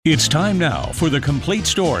It's time now for The Complete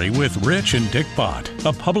Story with Rich and Dick Bott,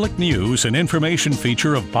 a public news and information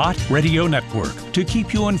feature of Bott Radio Network to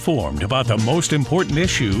keep you informed about the most important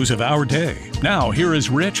issues of our day. Now, here is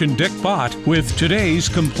Rich and Dick Bott with today's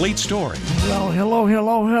Complete Story. Well,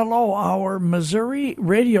 hello, our Missouri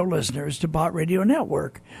radio listeners to Bott Radio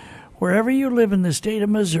Network. Wherever you live in the state of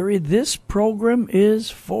Missouri, this program is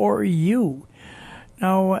for you.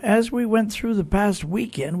 Now, as we went through the past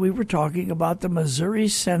weekend, we were talking about the Missouri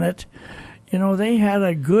Senate. You know, they had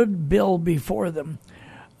a good bill before them,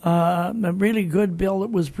 a really good bill that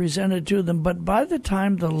was presented to them. But by the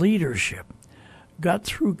time the leadership got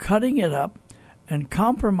through cutting it up and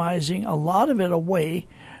compromising a lot of it away,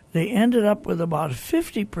 they ended up with about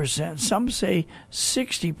 50%, some say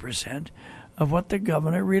 60%, of what the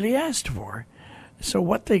governor really asked for. So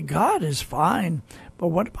what they got is fine, but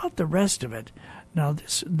what about the rest of it? Now,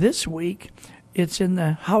 this week, it's in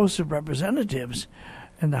the House of Representatives,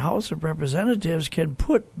 and the House of Representatives can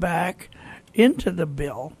put back into the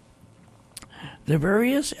bill the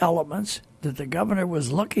various elements that the governor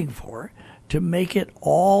was looking for to make it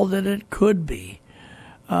all that it could be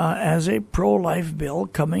as a pro-life bill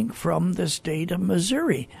coming from the state of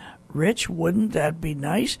Missouri. Rich, wouldn't that be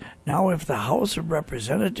nice? Now, if the House of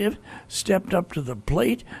Representatives stepped up to the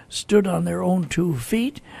plate, stood on their own 2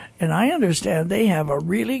 feet, and I understand they have a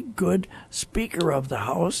really good Speaker of the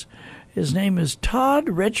House. His name is Todd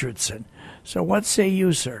Richardson. So what say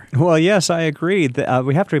you, sir? Well, yes, I agree.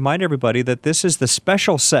 We have to remind everybody that this is the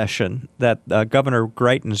special session that Governor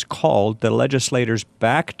Greitens called the legislators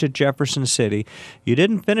back to Jefferson City. You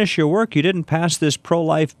didn't finish your work. You didn't pass this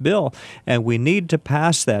pro-life bill, and we need to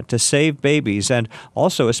pass that to save babies. And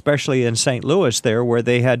also, especially in St. Louis there, where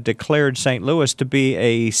they had declared St. Louis to be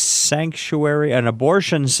a sanctuary, an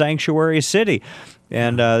abortion sanctuary city.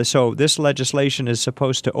 And so this legislation is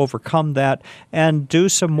supposed to overcome that and do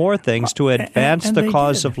some more things to advance the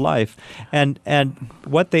cause of life. And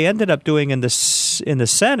what they ended up doing in the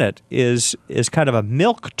Senate is kind of a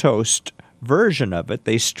milquetoast version of it.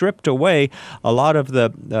 They stripped away a lot of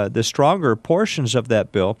the stronger portions of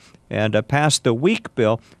that bill and passed the weak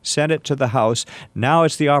bill, sent it to the House. Now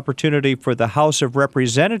it's the opportunity for the House of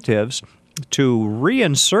Representatives to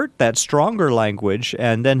reinsert that stronger language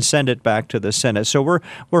and then send it back to the Senate. So we're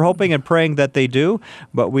hoping and praying that they do,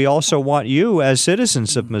 but we also want you as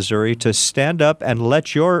citizens of Missouri to stand up and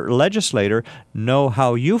let your legislator know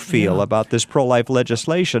how you feel about this pro-life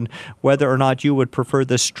legislation, whether or not you would prefer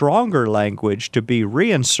the stronger language to be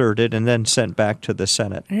reinserted and then sent back to the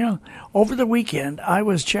Senate. Yeah. Over the weekend, I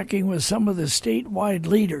was checking with some of the statewide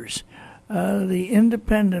leaders, the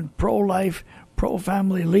independent pro-life,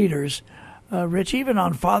 pro-family leaders, Rich, even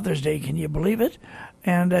on Father's Day, can you believe it?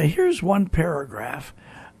 And here's one paragraph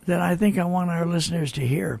that I think I want our listeners to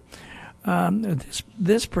hear.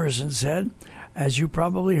 This person said, as you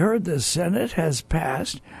probably heard, the Senate has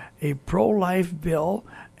passed a pro-life bill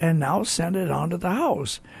and now sent it on to the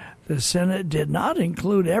House. The Senate did not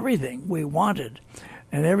include everything we wanted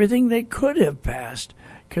and everything they could have passed,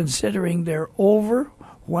 considering their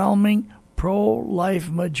overwhelming pro-life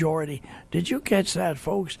majority. Did you catch that,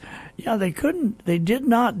 folks? Yeah, they did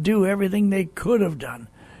not do everything they could have done,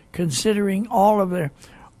 considering all of their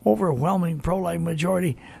overwhelming pro-life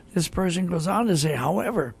majority. This person goes on to say,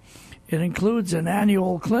 however, it includes an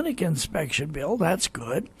annual clinic inspection bill. That's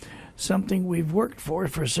good, something we've worked for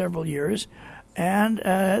several years. And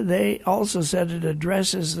they also said it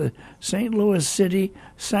addresses the St. Louis City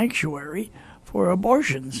sanctuary for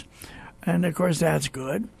abortions. And, of course, that's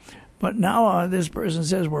good. But now this person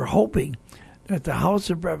says we're hoping that the House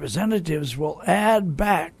of Representatives will add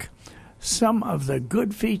back some of the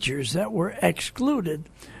good features that were excluded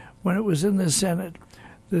when it was in the Senate.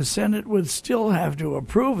 The Senate would still have to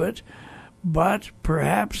approve it, but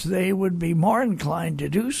perhaps they would be more inclined to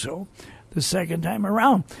do so the second time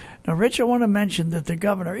around. Now, Rich, I want to mention that the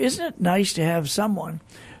governor, isn't it nice to have someone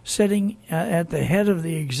sitting at the head of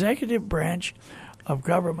the executive branch of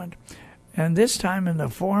government, and this time in the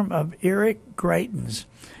form of Eric Greitens.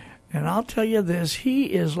 And I'll tell you this, he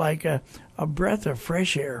is like a breath of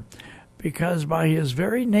fresh air, because by his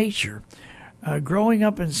very nature, growing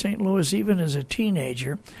up in St. Louis, even as a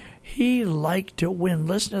teenager, he liked to win.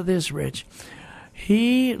 Listen to this, Rich.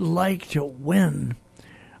 He liked to win.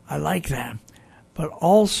 I like that. But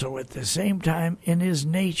also, at the same time, in his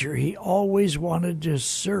nature, he always wanted to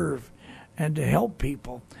serve and to help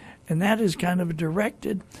people. And that is kind of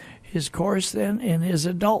directed his course then in his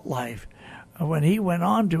adult life, when he went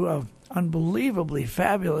on to an unbelievably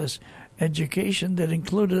fabulous education that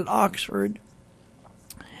included Oxford.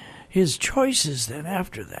 His choices then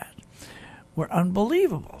after that were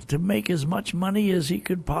unbelievable, to make as much money as he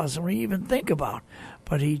could possibly even think about.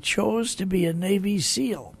 But he chose to be a Navy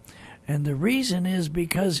SEAL. And the reason is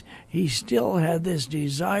because he still had this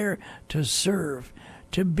desire to serve,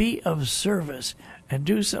 to be of service, and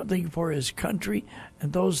do something for his country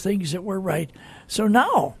and those things that were right. So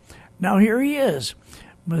now here he is.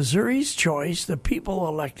 Missouri's choice, the people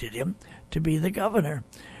elected him to be the governor.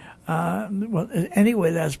 Well,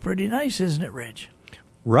 anyway, that's pretty nice, isn't it, Rich?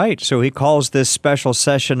 Right. So he calls this special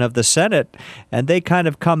session of the Senate, and they kind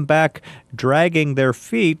of come back dragging their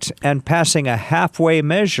feet and passing a halfway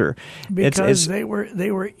measure. Because they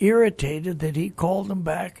were irritated that he called them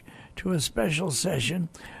back to a special session,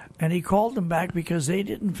 and he called them back because they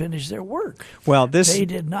didn't finish their work. Well, they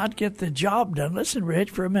did not get the job done. Listen,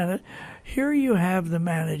 Rich, for a minute. Here you have the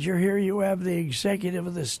manager. Here you have the executive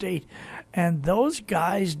of the state. And those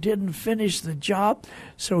guys didn't finish the job,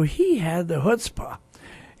 so he had the chutzpah.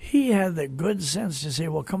 He had the good sense to say,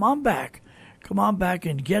 well, come on back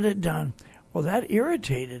and get it done. Well, that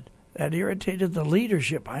irritated the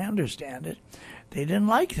leadership. I understand it. They didn't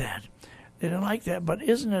like that. But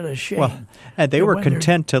isn't it a shame? Well, and they were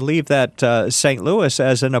content to leave that St. Louis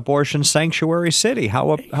as an abortion sanctuary city.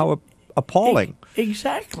 How appalling.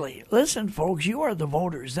 Exactly. Listen, folks, you are the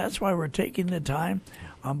voters. That's why we're taking the time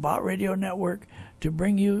on Bott Radio Network to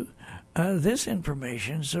bring you this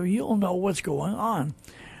information so you'll know what's going on.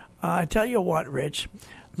 I tell you what, Rich,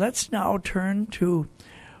 let's now turn to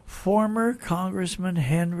former Congressman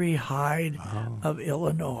Henry Hyde of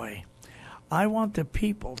Illinois. I want the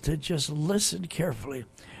people to just listen carefully.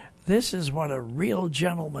 This is what a real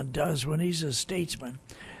gentleman does when he's a statesman.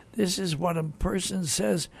 This is what a person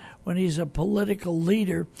says when he's a political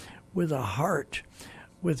leader with a heart,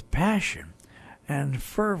 with passion and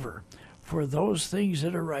fervor for those things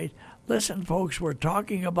that are right. Listen, folks, we're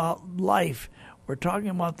talking about life. We're talking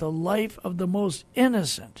about the life of the most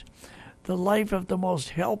innocent, the life of the most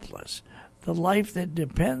helpless, the life that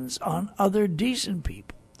depends on other decent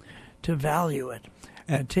people to value it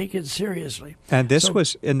and take it seriously. And this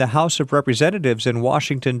was in the House of Representatives in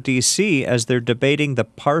Washington, D.C., as they're debating the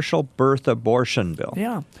partial birth abortion bill.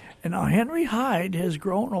 Yeah. And now Henry Hyde has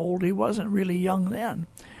grown old. He wasn't really young then,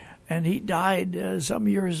 and he died some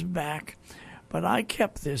years back. But I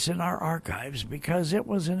kept this in our archives because it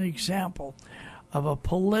was an example of a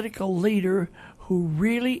political leader who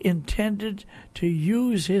really intended to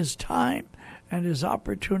use his time and his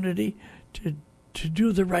opportunity to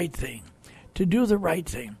do the right thing.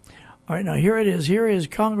 All right, now here it is. Here is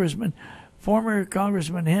former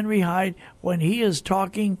Congressman Henry Hyde when he is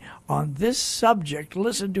talking on this subject.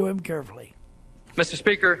 Listen to him carefully. Mr.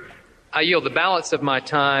 Speaker, I yield the balance of my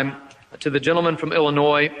time to the gentleman from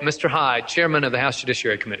Illinois, Mr. Hyde, Chairman of the House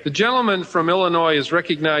Judiciary Committee. The gentleman from Illinois is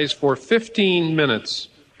recognized for 15 minutes.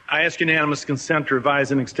 I ask unanimous consent to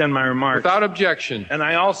revise and extend my remarks. Without objection. And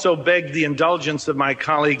I also beg the indulgence of my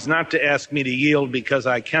colleagues not to ask me to yield because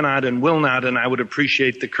I cannot and will not, and I would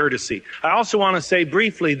appreciate the courtesy. I also want to say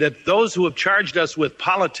briefly that those who have charged us with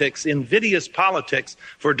politics, invidious politics,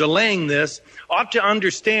 for delaying this ought to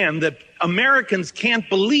understand that Americans can't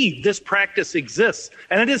believe this practice exists.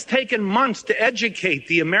 And it has taken months to educate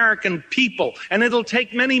the American people, and it'll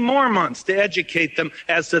take many more months to educate them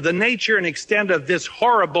as to the nature and extent of this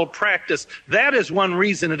horrible practice. That is one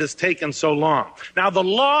reason it has taken so long. Now, the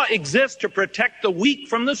law exists to protect the weak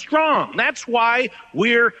from the strong. That's why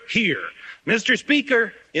we're here. Mr.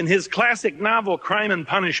 Speaker, in his classic novel, Crime and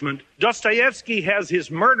Punishment, Dostoevsky has his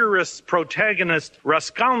murderous protagonist,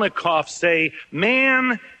 Raskolnikov, say,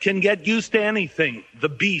 man can get used to anything, the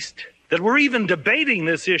beast. That we're even debating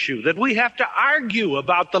this issue, that we have to argue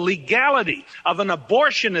about the legality of an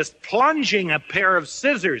abortionist plunging a pair of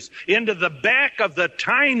scissors into the back of the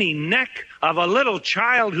tiny neck of a little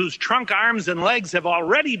child whose trunk, arms, and legs have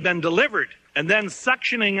already been delivered, and then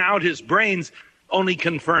suctioning out his brains only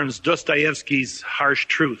confirms Dostoevsky's harsh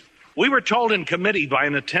truth. We were told in committee by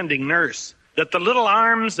an attending nurse that the little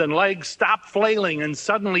arms and legs stop flailing and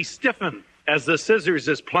suddenly stiffen as the scissors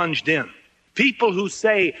is plunged in. People who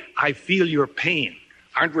say, I feel your pain,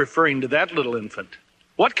 aren't referring to that little infant.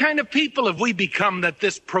 What kind of people have we become that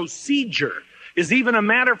this procedure is even a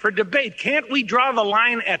matter for debate? Can't we draw the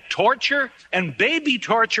line at torture, and baby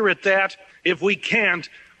torture at that? If we can't,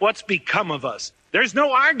 what's become of us? There's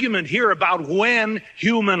no argument here about when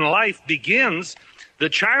human life begins. The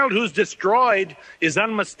child who's destroyed is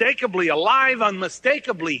unmistakably alive,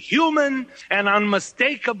 unmistakably human, and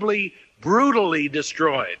unmistakably brutally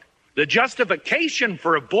destroyed. The justification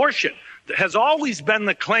for abortion has always been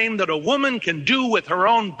the claim that a woman can do with her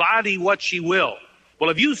own body what she will. Well,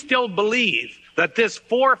 if you still believe that this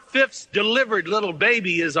 4/5 delivered little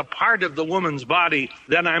baby is a part of the woman's body,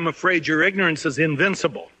 then I'm afraid your ignorance is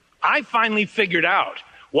invincible. I finally figured out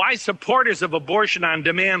why supporters of abortion on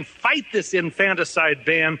demand fight this infanticide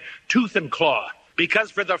ban tooth and claw. Because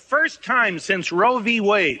for the first time since Roe v.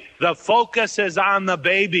 Wade, the focus is on the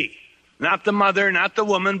baby. Not the mother, not the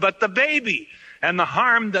woman, but the baby. And the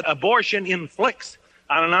harm that abortion inflicts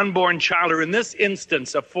on an unborn child, or in this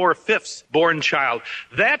instance, a 4/5 born child.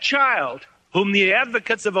 That child, whom the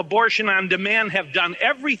advocates of abortion on demand have done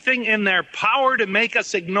everything in their power to make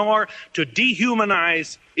us ignore, to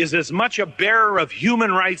dehumanize, is as much a bearer of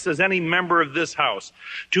human rights as any member of this House.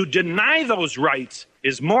 To deny those rights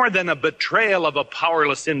is more than a betrayal of a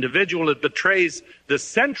powerless individual. It betrays the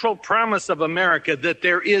central promise of America that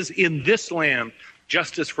there is in this land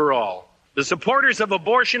justice for all. The supporters of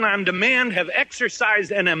abortion on demand have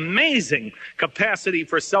exercised an amazing capacity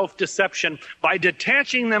for self-deception by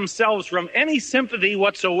detaching themselves from any sympathy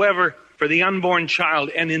whatsoever for the unborn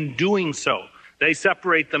child, and in doing so, they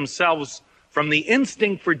separate themselves from the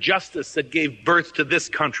instinct for justice that gave birth to this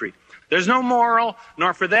country. There's no moral,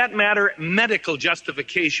 nor for that matter, medical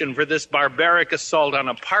justification for this barbaric assault on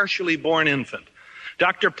a partially born infant.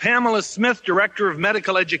 Dr. Pamela Smith, Director of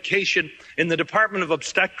Medical Education in the Department of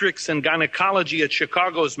Obstetrics and Gynecology at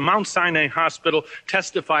Chicago's Mount Sinai Hospital,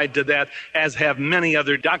 testified to that, as have many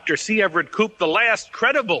other. Dr. C. Everett Koop, the last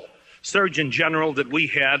credible Surgeon General that we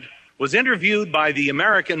had, was interviewed by the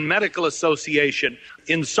American Medical Association.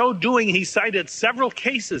 In so doing, he cited several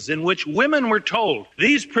cases in which women were told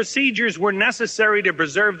these procedures were necessary to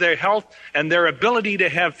preserve their health and their ability to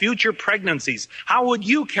have future pregnancies. How would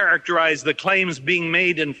you characterize the claims being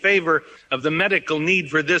made in favor of the medical need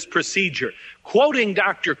for this procedure? Quoting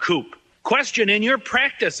Dr. Koop, question, in your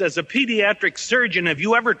practice as a pediatric surgeon, have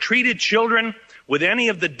you ever treated children with any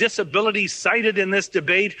of the disabilities cited in this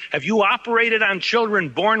debate? Have you operated on children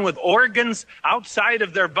born with organs outside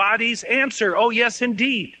of their bodies? Answer, oh yes,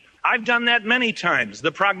 indeed. I've done that many times.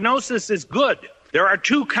 The prognosis is good. There are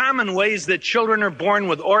two common ways that children are born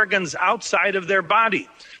with organs outside of their body.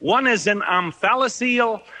 One is an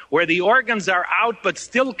omphalocele, where the organs are out but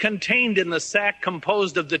still contained in the sac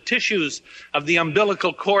composed of the tissues of the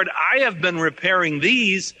umbilical cord. I have been repairing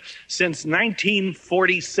these since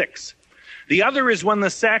 1946. The other is when the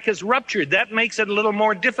sac is ruptured. That makes it a little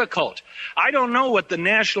more difficult. I don't know what the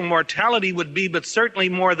national mortality would be, but certainly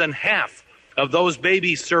more than half of those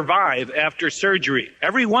babies survive after surgery.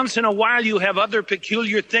 Every once in a while you have other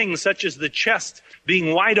peculiar things, such as the chest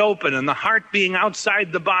being wide open and the heart being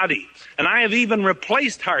outside the body. And I have even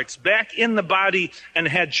replaced hearts back in the body and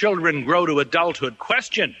had children grow to adulthood.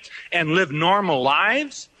 Question, and live normal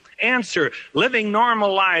lives? Answer, living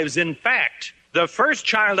normal lives. In fact, the first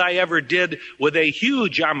child I ever did with a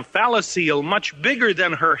huge omphalocele, much bigger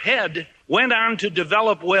than her head, went on to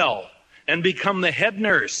develop well and become the head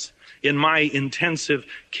nurse in my intensive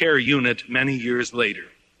care unit many years later.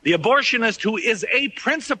 The abortionist who is a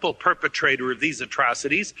principal perpetrator of these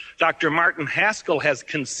atrocities, Dr. Martin Haskell, has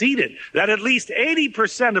conceded that at least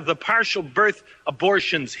 80% of the partial birth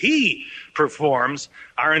abortions he performs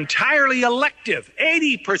are entirely elective.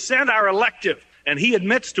 80% are elective. And he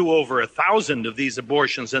admits to over 1,000 of these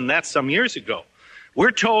abortions, and that's some years ago. We're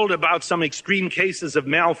told about some extreme cases of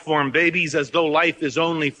malformed babies as though life is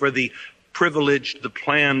only for the privileged, the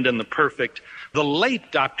planned, and the perfect. The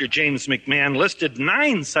late Dr. James McMahon listed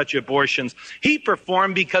 9 such abortions he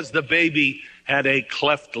performed because the baby had a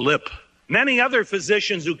cleft lip. Many other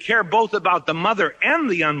physicians who care both about the mother and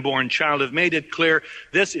the unborn child have made it clear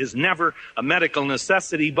this is never a medical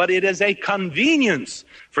necessity, but it is a convenience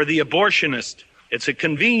for the abortionist. It's a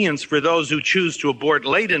convenience for those who choose to abort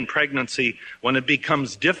late in pregnancy when it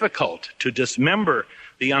becomes difficult to dismember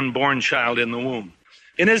the unborn child in the womb.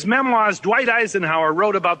 In his memoirs, Dwight Eisenhower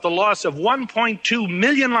wrote about the loss of 1.2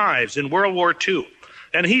 million lives in World War II.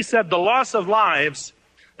 And he said the loss of lives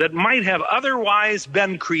that might have otherwise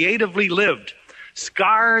been creatively lived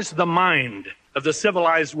scars the mind of the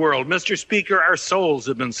civilized world. Mr. Speaker, our souls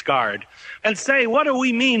have been scarred. And say, what do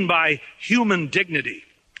we mean by human dignity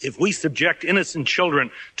if we subject innocent children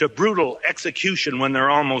to brutal execution when they're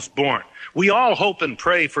almost born? We all hope and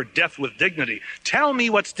pray for death with dignity. Tell me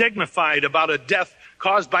what's dignified about a death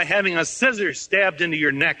caused by having a scissor stabbed into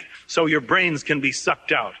your neck so your brains can be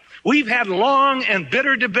sucked out. We've had long and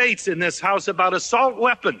bitter debates in this House about assault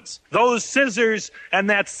weapons. Those scissors and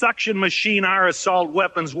that suction machine are assault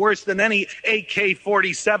weapons, worse than any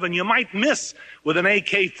AK-47 you might miss with an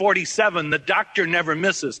AK-47. The doctor never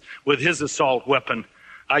misses with his assault weapon,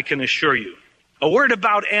 I can assure you. A word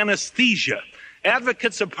about anesthesia.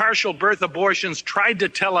 Advocates of partial birth abortions tried to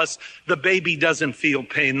tell us the baby doesn't feel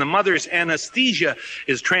pain. The mother's anesthesia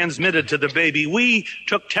is transmitted to the baby. We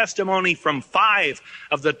took testimony from 5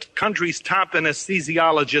 of the country's top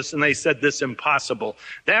anesthesiologists, and they said this impossible.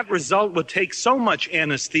 That result would take so much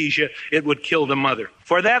anesthesia, it would kill the mother.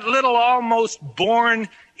 For that little almost born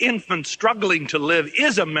infant struggling to live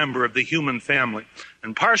is a member of the human family.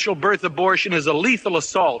 And partial birth abortion is a lethal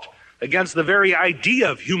assault against the very idea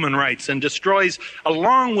of human rights and destroys,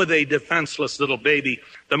 along with a defenseless little baby,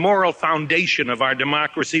 the moral foundation of our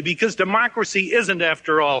democracy, because democracy isn't,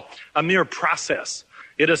 after all, a mere process.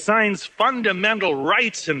 It assigns fundamental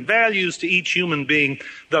rights and values to each human being,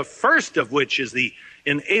 the first of which is the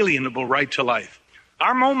inalienable right to life.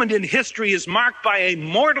 Our moment in history is marked by a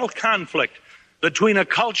mortal conflict between a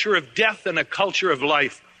culture of death and a culture of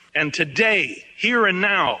life. And today, here and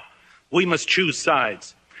now, we must choose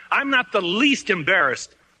sides. I'm not the least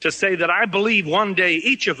embarrassed to say that I believe one day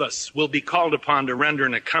each of us will be called upon to render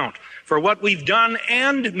an account for what we've done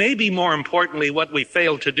and, maybe more importantly, what we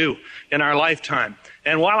failed to do in our lifetime.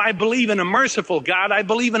 And while I believe in a merciful God, I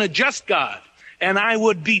believe in a just God. And I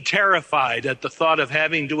would be terrified at the thought of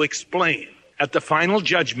having to explain at the final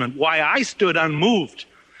judgment why I stood unmoved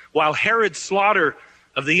while Herod's slaughter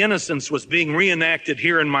of the innocents was being reenacted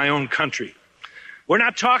here in my own country. We're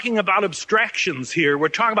not talking about abstractions here. We're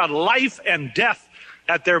talking about life and death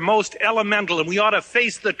at their most elemental, and we ought to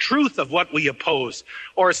face the truth of what we oppose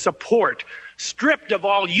or support, stripped of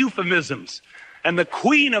all euphemisms. And the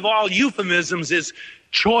queen of all euphemisms is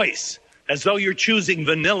choice, as though you're choosing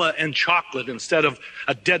vanilla and chocolate instead of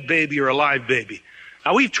a dead baby or a live baby.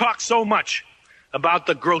 Now, we've talked so much about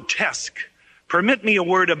the grotesque. Permit me a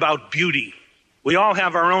word about beauty. We all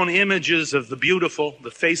have our own images of the beautiful,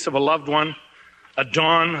 the face of a loved one, a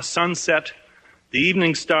dawn, a sunset, the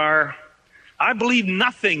evening star. I believe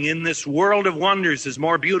nothing in this world of wonders is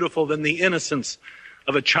more beautiful than the innocence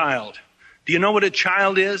of a child. Do you know what a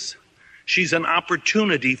child is? She's an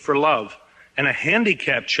opportunity for love. And a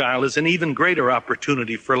handicapped child is an even greater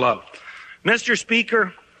opportunity for love. Mr.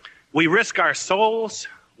 Speaker, we risk our souls,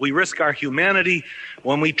 we risk our humanity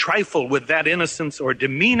when we trifle with that innocence or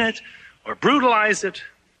demean it or brutalize it.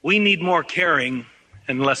 We need more caring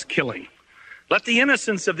and less killing. Let the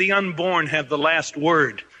innocence of the unborn have the last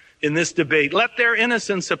word in this debate. Let their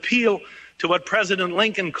innocence appeal to what President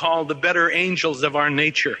Lincoln called the better angels of our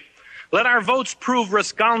nature. Let our votes prove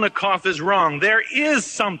Raskolnikov is wrong. There is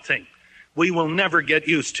something we will never get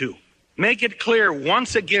used to. Make it clear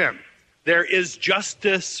once again, there is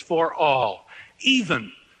justice for all,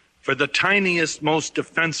 even for the tiniest, most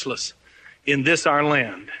defenseless in this our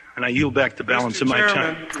land. And I yield back the balance of my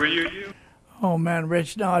time. Oh, man,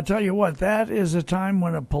 Rich, now I tell you what, that is a time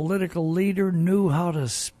when a political leader knew how to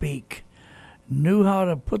speak, knew how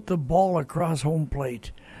to put the ball across home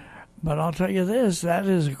plate. But I'll tell you this, that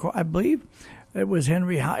is, I believe it was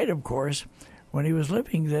Henry Hyde, of course, when he was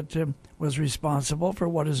living, that was responsible for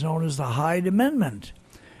what is known as the Hyde Amendment.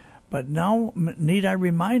 But now, need I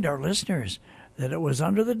remind our listeners that it was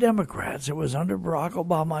under the Democrats, it was under Barack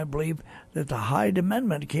Obama, I believe, that the Hyde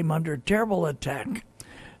Amendment came under terrible attack.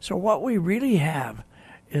 So what we really have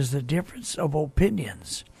is the difference of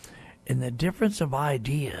opinions and the difference of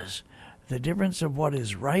ideas, the difference of what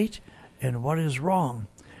is right and what is wrong.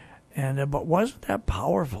 And but wasn't that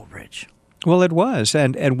powerful, Rich? Well, it was.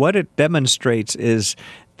 And what it demonstrates is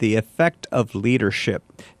the effect of leadership,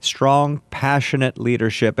 strong, passionate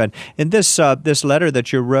leadership. And in this letter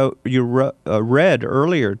that you read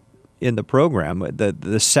earlier in the program,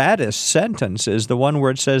 the saddest sentence is the one where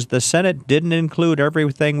it says the Senate didn't include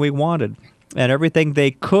everything we wanted and everything they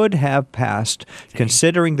could have passed,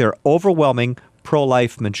 considering their overwhelming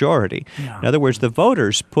pro-life majority. Yeah. In other words, the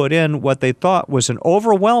voters put in what they thought was an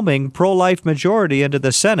overwhelming pro-life majority into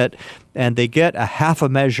the Senate, and they get a half a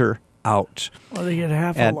measure out. Well, they get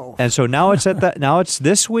half a loaf. And so now it's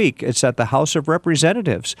this week. It's at the House of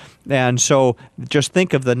Representatives. And so just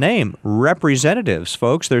think of the name, representatives,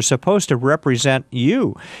 folks. They're supposed to represent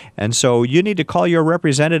you. And so you need to call your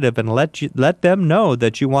representative and let them know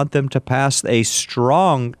that you want them to pass a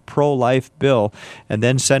strong pro-life bill and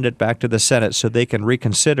then send it back to the Senate so they can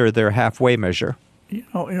reconsider their halfway measure. You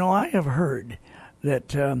know, I have heard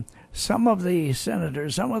that some of the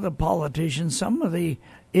senators, some of the politicians, some of the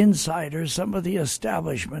insiders, some of the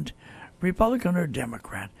establishment, Republican or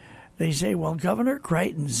Democrat, they say, well, Governor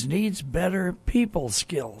Crichton's needs better people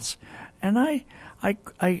skills. And I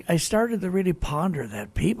started to really ponder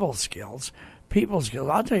that people skills.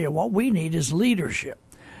 I'll tell you what we need is leadership.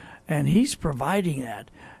 And he's providing that.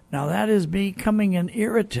 Now that is becoming an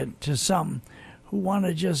irritant to some who want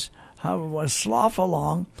to just slough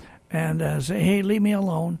along and say, hey, leave me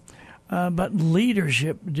alone. But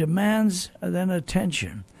leadership demands then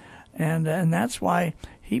attention, and that's why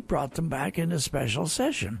he brought them back into special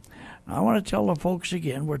session. Now, I want to tell the folks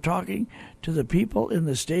again, we're talking to the people in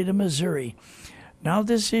the state of Missouri. Now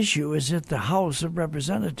this issue is at the House of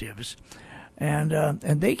Representatives, and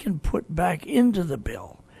they can put back into the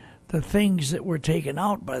bill the things that were taken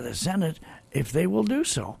out by the Senate if they will do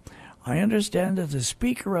so. I understand that the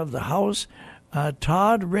Speaker of the House,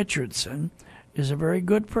 Todd Richardson, is a very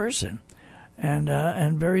good person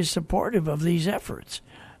and very supportive of these efforts.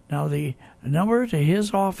 Now, the number to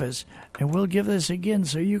his office, and we'll give this again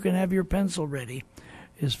so you can have your pencil ready,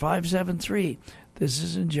 is 573. This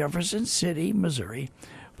is in Jefferson City, Missouri.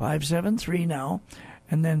 573 now,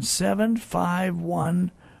 and then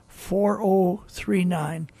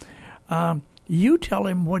 751-4039. You tell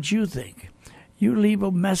him what you think. You leave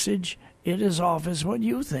a message in his office what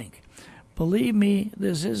you think. Believe me,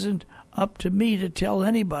 this isn't up to me to tell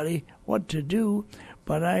anybody what to do,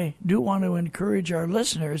 but I do want to encourage our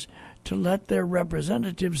listeners to let their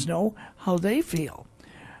representatives know how they feel.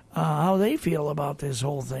 About this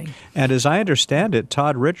whole thing. And as I understand it,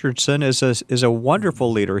 Todd Richardson is a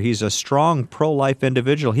wonderful leader. He's a strong pro-life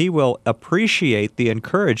individual. He will appreciate the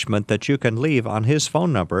encouragement that you can leave on his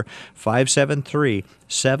phone number,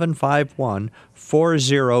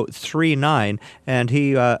 573-751-4039. And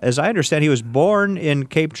he, as I understand, he was born in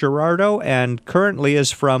Cape Girardeau and currently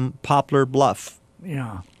is from Poplar Bluff.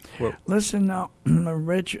 Yeah. Well, listen now,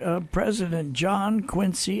 Rich, President John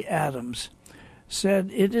Quincy Adams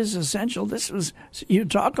said it is essential. You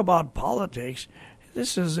talk about politics.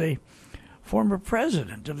 This is a former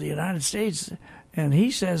president of the United States, and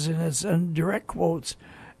he says in direct quotes,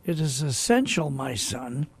 "It is essential, my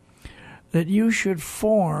son, that you should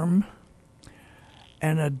form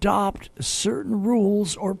and adopt certain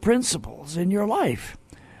rules or principles in your life.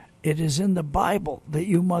 It is in the Bible that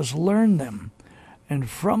you must learn them, and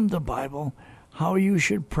from the Bible how you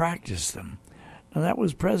should practice them." Now, that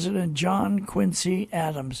was President John Quincy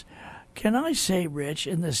Adams. Can I say, Rich,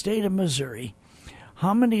 in the state of Missouri,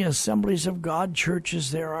 how many Assemblies of God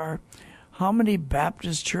churches there are, how many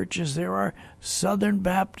Baptist churches there are, Southern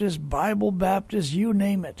Baptist, Bible Baptist, you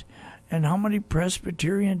name it, and how many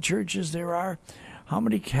Presbyterian churches there are, how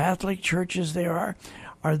many Catholic churches there are?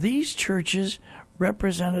 Are these churches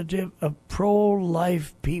representative of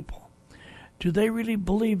pro-life people? Do they really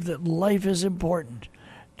believe that life is important?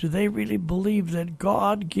 Do they really believe that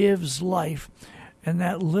God gives life and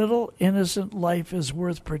that little innocent life is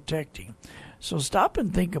worth protecting? So stop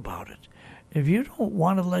and think about it. If you don't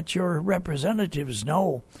want to let your representatives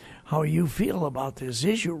know how you feel about this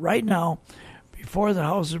issue right now before the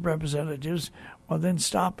House of Representatives, well, then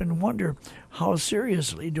stop and wonder, how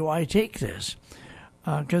seriously do I take this?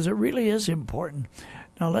 Because it really is important.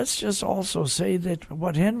 Now, let's just also say that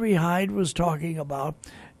what Henry Hyde was talking about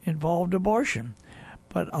involved abortion.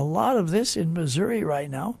 But a lot of this in Missouri right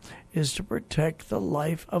now is to protect the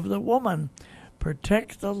life of the woman,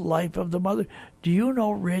 protect the life of the mother. Do you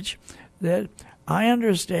know, Rich, that I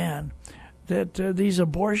understand that these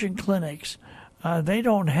abortion clinics, they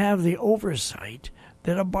don't have the oversight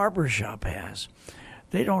that a barbershop has.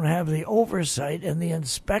 They don't have the oversight and the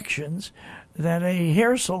inspections that a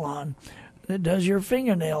hair salon that does your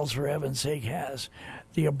fingernails, for heaven's sake, has.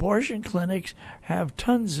 The abortion clinics have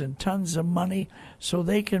tons and tons of money so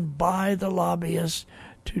they can buy the lobbyists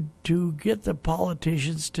to get the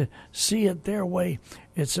politicians to see it their way.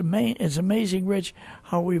 It's amazing, Rich,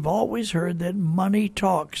 how we've always heard that money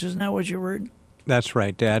talks. Isn't that what you heard? That's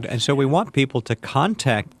right, Dad. And so we want people to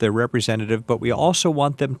contact their representative, but we also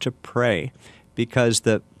want them to pray, because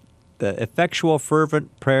the effectual,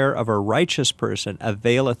 fervent prayer of a righteous person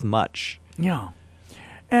availeth much. Yeah.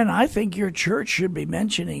 And I think your church should be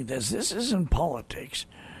mentioning this. This isn't politics.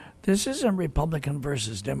 This isn't Republican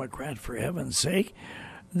versus Democrat, for heaven's sake.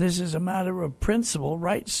 This is a matter of principle,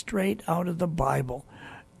 right straight out of the Bible.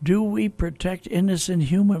 Do we protect innocent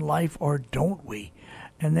human life or don't we?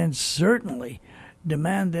 And then certainly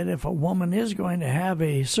demand that if a woman is going to have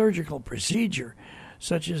a surgical procedure,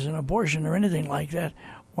 such as an abortion or anything like that,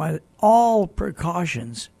 why all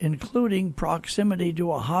precautions, including proximity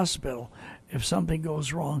to a hospital, if something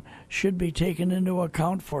goes wrong, should be taken into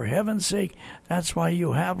account, for heaven's sake. That's why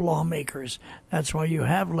you have lawmakers. That's why you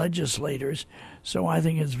have legislators. So I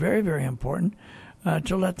think it's very, very important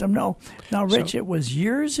to let them know. Now, Rich, it was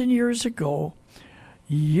years and years ago,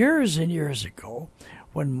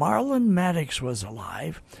 when Marlon Maddox was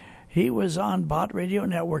alive. He was on Bott Radio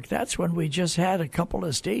Network. That's when we just had a couple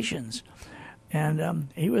of stations. And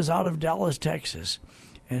he was out of Dallas, Texas.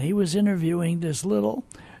 And he was interviewing this little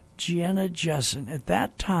Gianna Jessen. At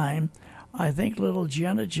that time, I think little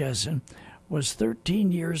Gianna Jessen was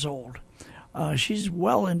 13 years old. She's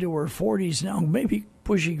well into her 40s now, maybe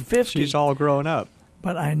pushing 50. She's all grown up.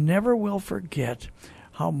 But I never will forget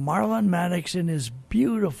how Marlon Maddox, in his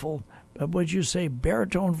beautiful, would you say,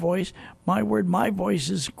 baritone voice, my word, my voice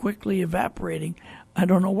is quickly evaporating. I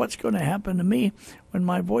don't know what's going to happen to me when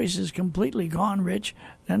my voice is completely gone, Rich.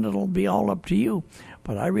 Then it'll be all up to you.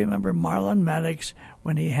 But I remember Marlon Maddox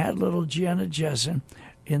when he had little Gianna Jessen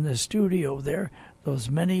in the studio there those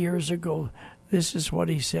many years ago. This is what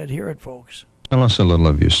he said. Hear it, folks. Tell us a little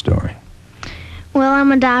of your story. Well,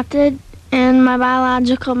 I'm adopted, and my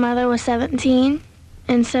biological mother was 17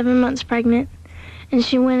 and 7 months pregnant, and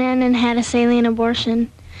she went in and had a saline abortion.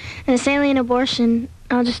 And a saline abortion,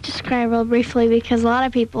 I'll just describe real briefly because a lot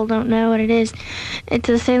of people don't know what it is. It's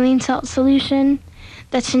a saline salt solution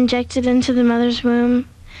that's injected into the mother's womb.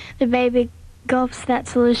 The baby gulps that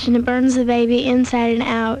solution, it burns the baby inside and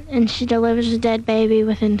out, and she delivers a dead baby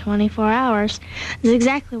within 24 hours. That's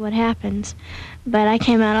exactly what happens. But I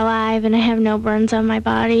came out alive, and I have no burns on my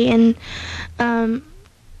body, and I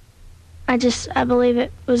believe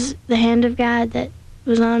it was the hand of God that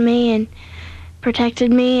was on me and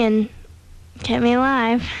protected me and kept me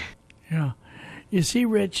alive. Yeah. You see,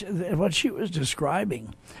 Rich, what she was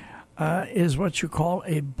describing is what you call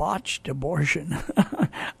a botched abortion.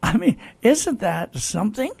 I mean, isn't that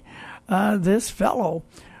something? This fellow,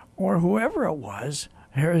 or whoever it was,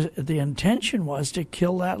 the intention was to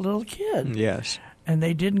kill that little kid. Yes. And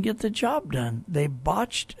they didn't get the job done. They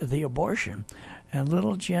botched the abortion. And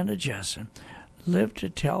little Gianna Jessen lived to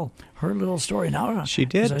tell her little story. Now, she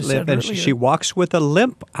did live, and she walks with a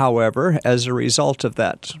limp, however, as a result of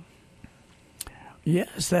that.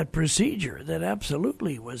 Yes, that procedure that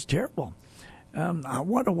absolutely was terrible.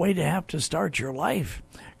 What a way to have to start your life.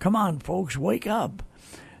 Come on, folks, wake up.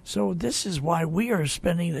 So this is why we are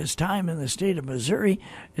spending this time in the state of Missouri,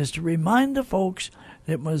 is to remind the folks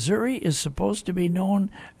that Missouri is supposed to be known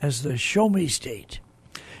as the Show Me State.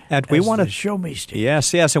 And we want to show me, Steve.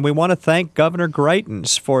 Yes, and we want to thank Governor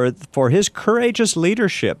Greitens for his courageous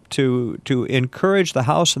leadership to encourage the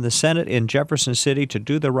House and the Senate in Jefferson City to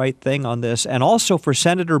do the right thing on this, and also for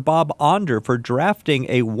Senator Bob Onder for drafting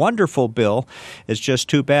a wonderful bill. It's just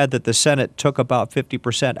too bad that the Senate took about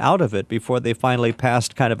 50% out of it before they finally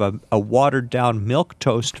passed kind of a watered down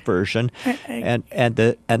milquetoast version. And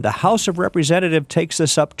the House of Representatives takes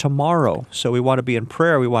this up tomorrow. So we want to be in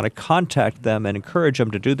prayer. We want to contact them and encourage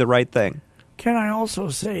them to do the right thing. Can I also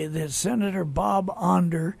say that Senator Bob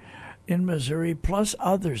Onder in Missouri, plus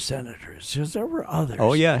other senators, because there were others.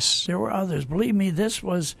 Oh, yes. There were others. Believe me, this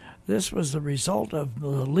was the result of the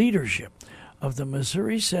leadership of the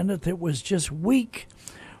Missouri Senate that was just weak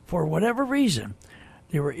for whatever reason.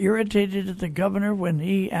 They were irritated at the governor when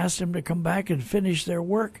he asked them to come back and finish their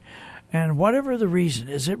work. And whatever the reason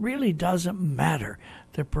is, it really doesn't matter.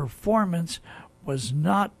 The performance was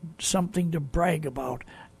not something to brag about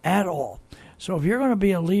at all. So if you're going to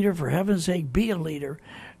be a leader, for heaven's sake, be a leader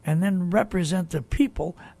and then represent the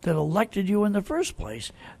people that elected you in the first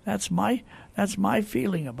place. That's my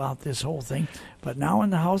feeling about this whole thing. But now in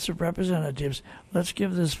the House of Representatives, let's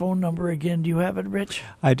give this phone number again. Do you have it, Rich?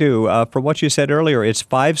 I do. From what you said earlier, it's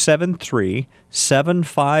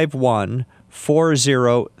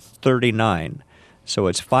 573-751-4039. So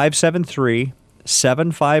it's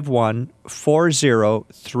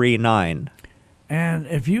 573-751-4039. And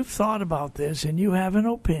if you've thought about this and you have an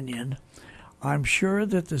opinion, I'm sure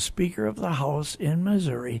that the Speaker of the House in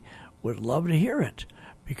Missouri would love to hear it,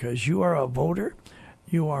 because you are a voter,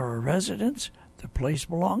 you are a resident, the place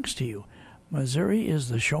belongs to you. Missouri is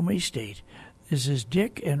the Show Me State. This is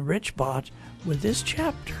Dick and Rich Bott with this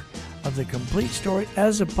chapter of the complete story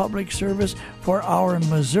as a public service for our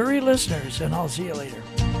Missouri listeners, and I'll see you later.